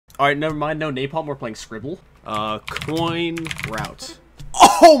Alright, never mind. No Napalm. We're playing Scribble. Coin route.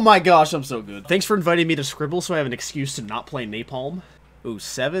 Oh my gosh, I'm so good. Thanks for inviting me to Scribble so I have an excuse to not play Napalm. Ooh,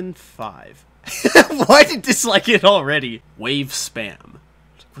 7-5. Why did I dislike it already? Wave spam.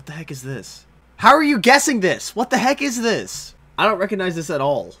 What the heck is this? How are you guessing this? What the heck is this? I don't recognize this at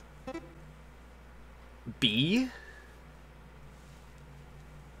all. B?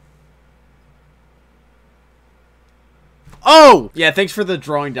 Oh! Yeah, thanks for the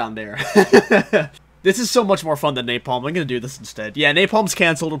drawing down there. This is so much more fun than Napalm. I'm gonna do this instead. Yeah, Napalm's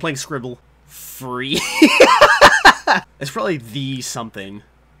canceled. I'm playing Scribble. Free? It's probably the something.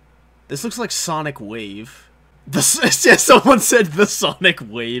 This looks like Sonic Wave. Yeah, someone said the Sonic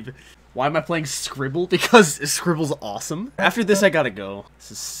Wave. Why am I playing Scribble? Because Scribble's awesome. After this, I gotta go.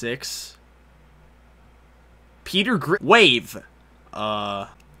 This is 6. Wave. Oh!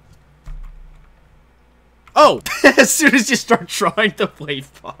 As soon as you start drawing the wave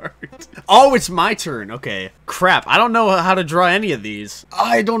part. Oh, it's my turn. Okay. Crap. I don't know how to draw any of these.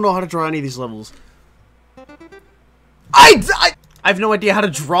 I don't know how to draw any of these levels. I have no idea how to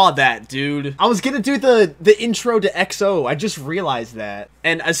draw that, dude. I was gonna do the intro to XO. I just realized that.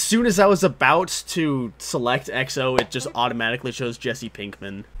 And as soon as I was about to select XO, it just automatically chose Jesse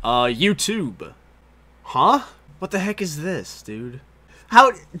Pinkman. YouTube. Huh? What the heck is this, dude?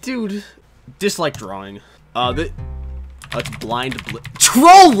 Dude. Dislike drawing. It's blind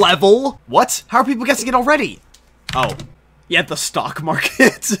troll level? What? How are people guessing it already? Oh. Yeah, the stock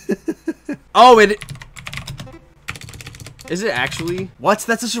market. Oh, is it actually? What?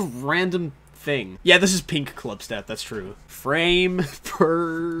 That's just a random thing. Yeah, this is pink club stat, that's true. Frame.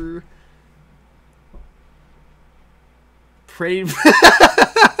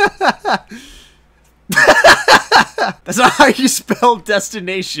 That's not how you spell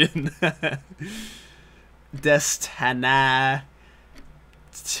destination. Destana.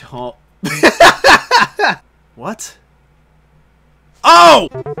 What? Oh!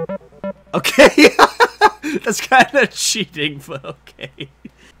 Okay. That's kind of cheating, but okay.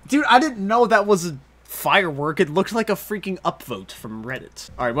 Dude, I didn't know that was a firework. It looked like a freaking upvote from Reddit.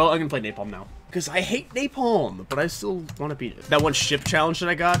 Alright, well, I'm gonna play Napalm now. Because I hate Napalm, but I still want to beat it. That one ship challenge that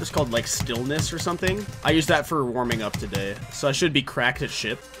I got is called, like, Stillness or something. I used that for warming up today, so I should be cracked at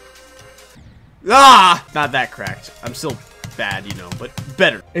ship. Ah! Not that cracked. I'm still bad, you know, but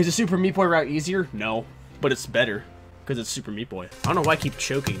better. Is a Super Meat Boy route easier? No, but it's better, because it's Super Meat Boy. I don't know why I keep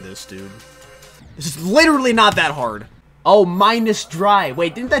choking this, dude. This is literally not that hard. Oh, minus dry.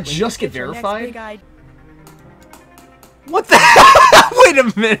 Wait, didn't that just get verified? What the Wait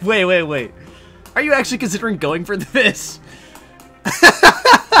a minute. Wait. Are you actually considering going for this?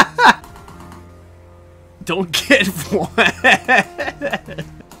 Don't get one.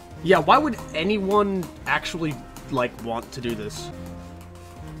 Yeah, why would anyone actually, like, want to do this?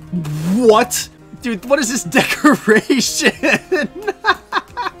 What? Dude, what is this decoration?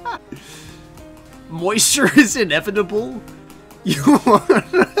 Moisture is inevitable?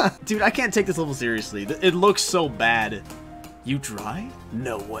 Dude, I can't take this level seriously. It looks so bad. You dry?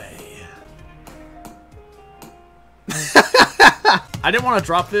 No way. I didn't want to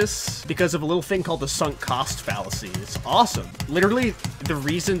drop this because of a little thing called the sunk cost fallacy. It's awesome. Literally, the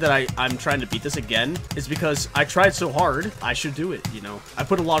reason that I'm trying to beat this again is because I tried so hard, I should do it, you know? I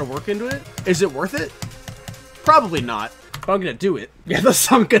put a lot of work into it. Is it worth it? Probably not, but I'm gonna do it. Yeah, the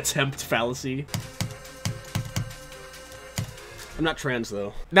sunk attempt fallacy. I'm not trans,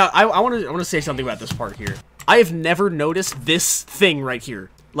 though. Now, I want to say something about this part here. I have never noticed this thing right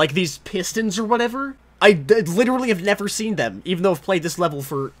here. Like, these pistons or whatever. I literally have never seen them, even though I've played this level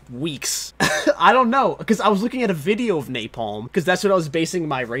for weeks. I don't know, because I was looking at a video of Napalm, because that's what I was basing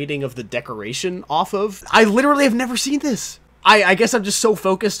my rating of the decoration off of. I literally have never seen this. I guess I'm just so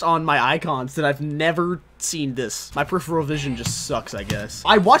focused on my icons that I've never seen this. My peripheral vision just sucks, I guess.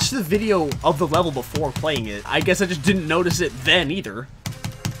 I watched the video of the level before playing it. I guess I just didn't notice it then either.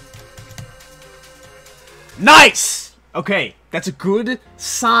 Nice! Okay, that's a good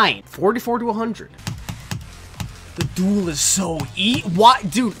sign. 44 to 100. The duel is so Why?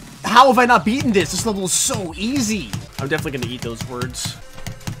 Dude, how have I not beaten this? This level is so easy. I'm definitely gonna eat those words.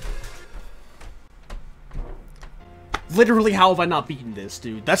 Literally, how have I not beaten this,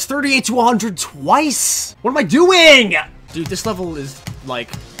 dude? That's 38 to 100 twice! What am I doing? Dude, this level is, like,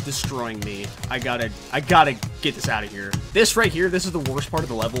 destroying me. I gotta get this out of here. This right here, this is the worst part of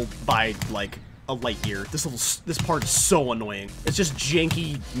the level by, like, a light year. This part is so annoying. It's just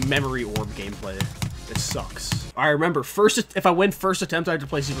janky memory orb gameplay. It sucks. Alright, remember, if I win first attempt, I have to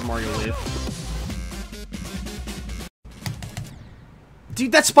play Super Mario Wave.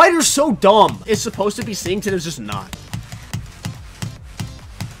 Dude, that spider's so dumb. It's supposed to be synced and it's just not.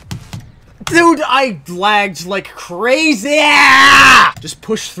 Dude, I lagged like crazy! Just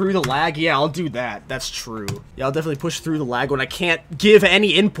push through the lag? Yeah, I'll do that. That's true. Yeah, I'll definitely push through the lag when I can't give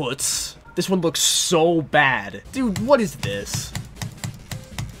any inputs. This one looks so bad. Dude, what is this?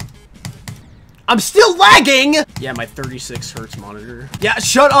 I'm still lagging! Yeah, my 36 hertz monitor. Yeah,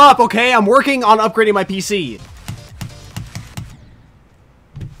 shut up, okay? I'm working on upgrading my PC.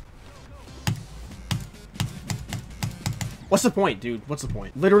 What's the point, dude? What's the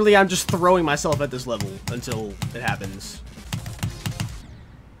point? Literally, I'm just throwing myself at this level until it happens.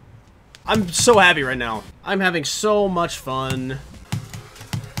 I'm so happy right now. I'm having so much fun.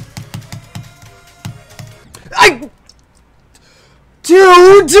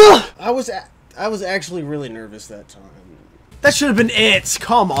 Dude! I was actually really nervous that time. That should have been it!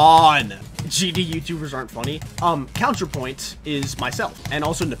 Come on! GD YouTubers aren't funny. Counterpoint is myself, and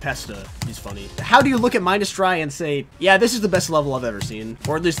also Nepesta is funny. How do you look at Minus Dry and say, yeah, this is the best level I've ever seen,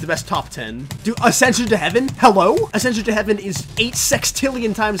 or at least the best top 10? Dude, Ascension to Heaven? Hello? Ascension to Heaven is 8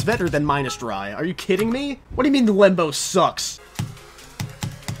 sextillion times better than Minus Dry. Are you kidding me? What do you mean the Limbo sucks?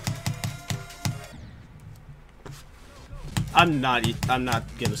 I'm not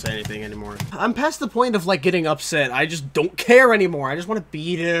gonna say anything anymore. I'm past the point of, like, getting upset. I just don't care anymore. I just want to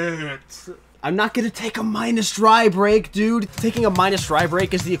beat it. I'm not gonna take a Minus Dry break, dude. Taking a Minus Dry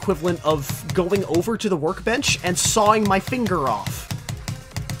break is the equivalent of going over to the workbench and sawing my finger off.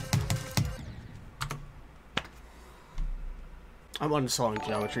 I'm uninstalling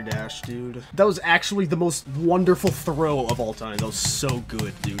Geometry Dash, dude. That was actually the most wonderful throw of all time. That was so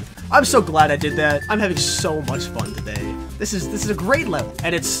good, dude. I'm so glad I did that. I'm having so much fun today. This is a great level,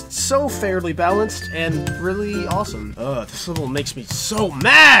 and it's so fairly balanced and really awesome. Ugh, this level makes me so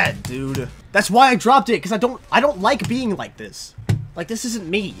mad, dude. That's why I dropped it, because I don't like being like this. Like, this isn't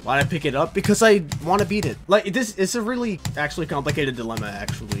me. Why'd I pick it up? Because I want to beat it. Like, this is a really, actually complicated dilemma,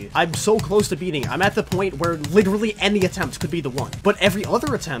 actually. I'm so close to beating. I'm at the point where literally any attempt could be the one. But every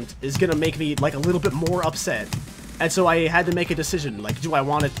other attempt is gonna make me, like, a little bit more upset. And so I had to make a decision. Like, do I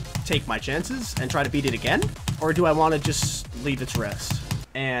want to take my chances and try to beat it again? Or do I want to just leave it to rest?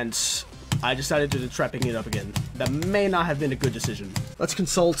 And I decided to try picking it up again. That may not have been a good decision. Let's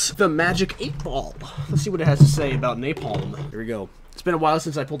consult the Magic 8-Ball. Let's see what it has to say about Napalm. Here we go. It's been a while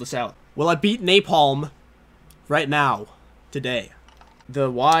since I pulled this out. Will I beat Napalm right now, today?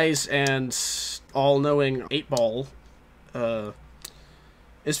 The wise and all-knowing 8-Ball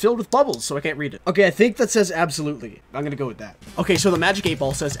is filled with bubbles, so I can't read it. Okay, I think that says absolutely. I'm gonna go with that. Okay, so the Magic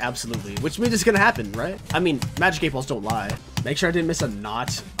 8-Ball says absolutely, which means it's gonna happen, right? I mean, Magic 8-Balls don't lie. Make sure I didn't miss a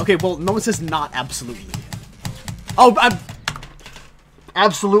not. Okay, well, no one says not absolutely. Oh, I'm...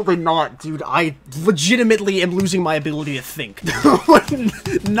 Absolutely not, dude. I legitimately am losing my ability to think.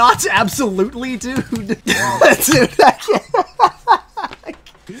 Not absolutely, dude. Dude, I can't.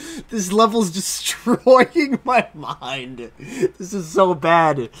 This level's destroying my mind. This is so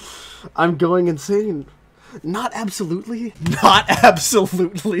bad. I'm going insane. Not absolutely? Not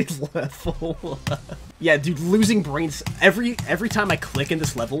absolutely level. Yeah, dude, losing brains. Every time I click in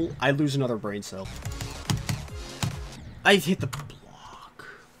this level, I lose another brain cell. I hit the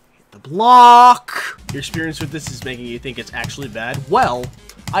block! Your experience with this is making you think it's actually bad? Well,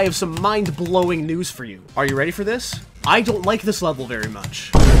 I have some mind-blowing news for you. Are you ready for this? I don't like this level very much.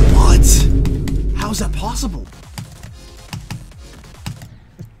 What? How is that possible?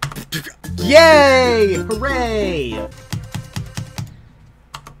 Yay! Hooray!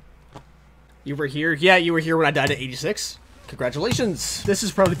 You were here? Yeah, you were here when I died at 86. Congratulations! This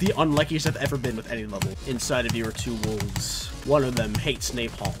is probably the unluckiest I've ever been with any level. Inside of you are two wolves. One of them hates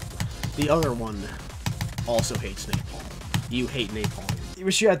napalm. The other one also hates napalm. You hate napalm. You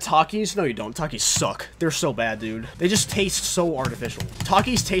wish you had Takis? No, you don't. Takis suck. They're so bad, dude. They just taste so artificial.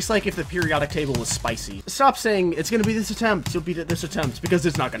 Takis taste like if the periodic table was spicy. Stop saying, it's gonna be this attempt, you'll beat it this attempt, because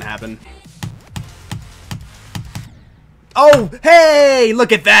it's not gonna happen. Oh, hey!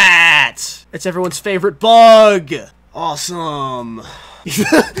 Look at that! It's everyone's favorite bug! Awesome.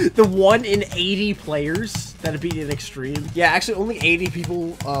 The 1 in 80 players that have beaten Extreme. Yeah, actually only 80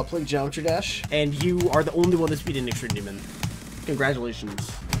 people play Geometry Dash, and you are the only one that's beaten Extreme Demon.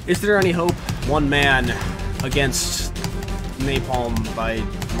 Congratulations. Is there any hope? One man against Napalm by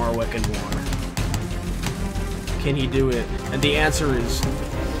Marwec and War. Can he do it? And the answer is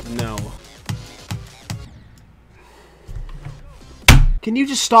no. Can you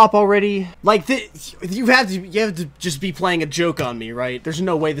just stop already? Like, you have to just be playing a joke on me, right? There's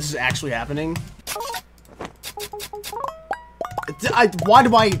no way this is actually happening. Why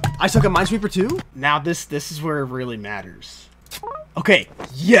do I suck at Minesweeper too? Now this is where it really matters. Okay,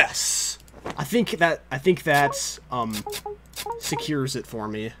 yes! I think that secures it for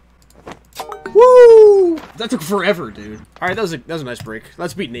me. Woo! That took forever, dude. All right, that was a nice break.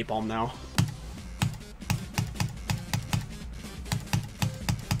 Let's beat Napalm now.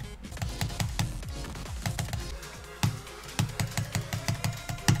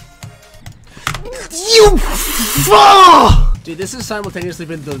 You Dude, this has simultaneously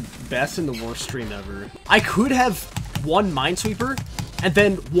been the best and the worst stream ever. I could have won Minesweeper and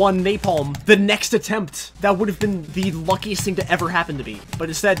then won Napalm the next attempt. That would have been the luckiest thing to ever happen to me. But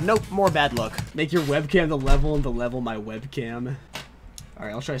instead, nope, more bad luck. Make your webcam the level and the level my webcam.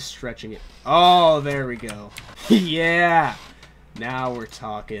 Alright, I'll try stretching it. Oh, there we go. Yeah! Now we're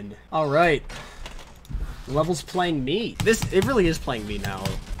talking. Alright. The level's playing me. It really is playing me now.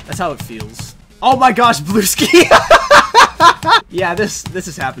 That's how it feels. Oh my gosh, Blueski! Yeah, this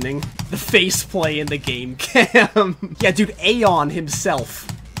is happening. The face play in the game cam. Yeah, dude, Aeon himself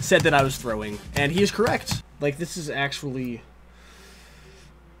said that I was throwing, and he is correct. Like, this is actually...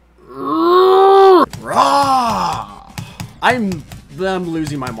 Raw! I'm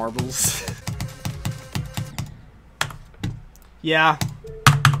losing my marbles. Yeah.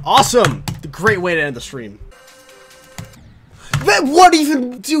 Awesome! The great way to end the stream. What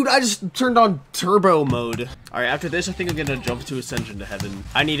even? Dude, I just turned on turbo mode. Alright, after this, I think I'm gonna jump to Ascension to Heaven.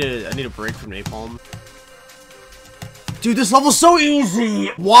 I need a break from Napalm. Dude, this level's so easy!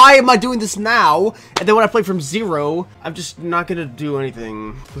 Why am I doing this now? And then when I play from 0, I'm just not gonna do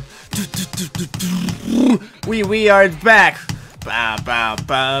anything. We are back! Ba, ba,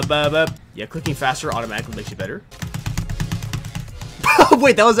 ba, ba, ba. Yeah, clicking faster automatically makes you better.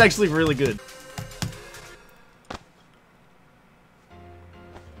 Wait, that was actually really good.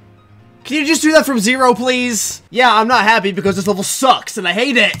 Can you just do that from 0, please? Yeah, I'm not happy because this level sucks and I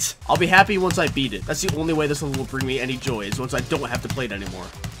hate it. I'll be happy once I beat it. That's the only way this level will bring me any joy, is once I don't have to play it anymore.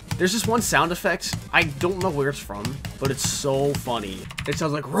 There's this one sound effect. I don't know where it's from, but it's so funny. It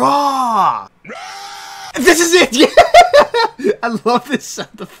sounds like raw. This is it. Yeah. I love this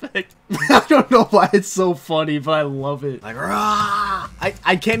sound effect. I don't know why it's so funny, but I love it. Like raw.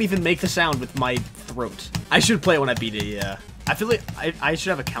 I can't even make the sound with my throat. I should play it when I beat it. Yeah. I feel like I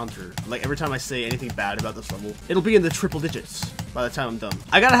should have a counter. Like, every time I say anything bad about this level, it'll be in the triple digits by the time I'm done.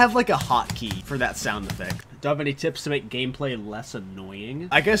 I gotta have, like, a hotkey for that sound effect. Do you have any tips to make gameplay less annoying?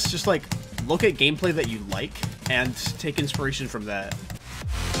 I guess just, like, look at gameplay that you like and take inspiration from that.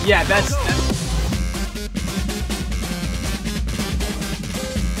 Yeah, that's...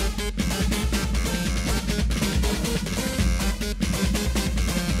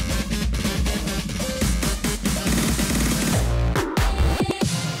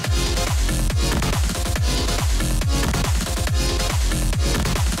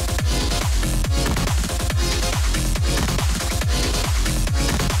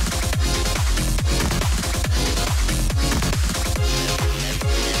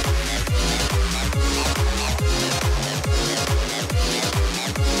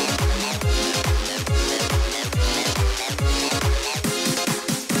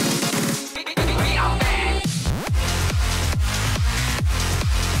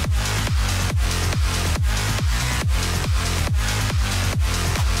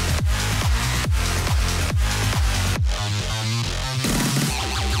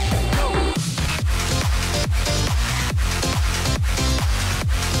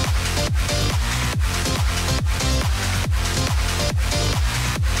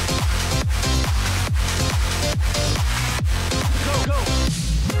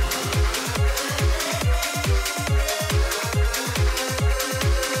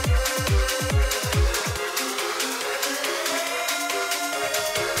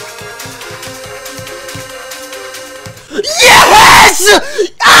 Yes!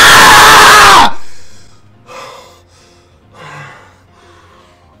 Ah!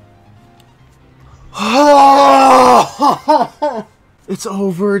 It's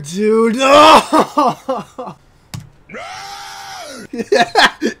over, dude.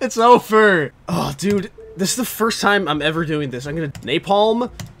 It's over. Oh, dude. This is the first time I'm ever doing this. I'm gonna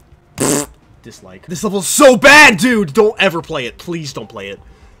Napalm. Dislike. This level's so bad, dude. Don't ever play it. Please don't play it.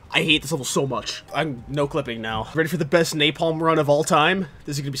 I hate this level so much. I'm no clipping now. Ready for the best Napalm run of all time?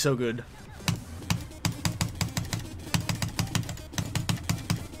 This is gonna be so good.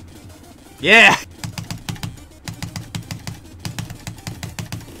 Yeah!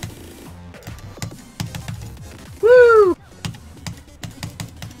 Woo!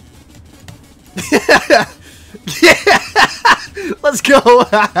 Yeah! Let's go!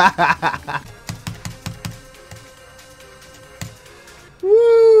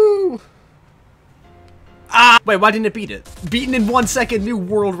 Woo! Ah! Wait, why didn't it beat it? Beaten in 1 second, new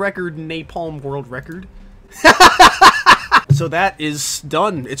world record, Napalm world record. So that is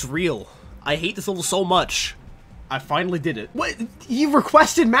done. It's real. I hate this level so much. I finally did it. What? You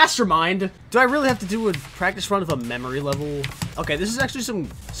requested Mastermind? Do I really have to do a practice run of a memory level? Okay, this is actually some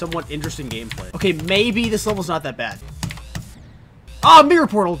somewhat interesting gameplay. Okay, maybe this level's not that bad. Oh, mirror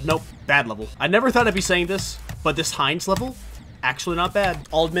portal. Nope, bad level. I never thought I'd be saying this, but this Heinz level, actually not bad.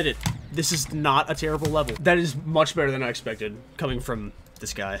 I'll admit it. This is not a terrible level. That is much better than I expected, coming from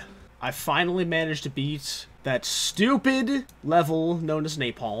this guy. I finally managed to beat that stupid level known as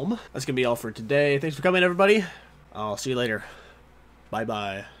Napalm. That's gonna be all for today. Thanks for coming, everybody. I'll see you later.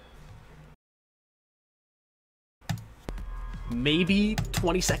 Bye-bye. Maybe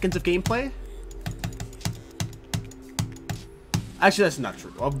 20 seconds of gameplay? Actually, that's not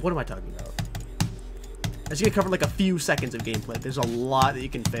true. What am I talking about? I just gonna cover like a few seconds of gameplay. There's a lot that you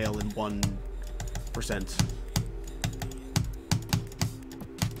can fail in 1%.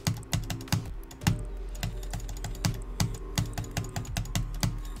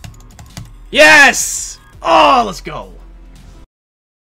 Yes! Oh, let's go.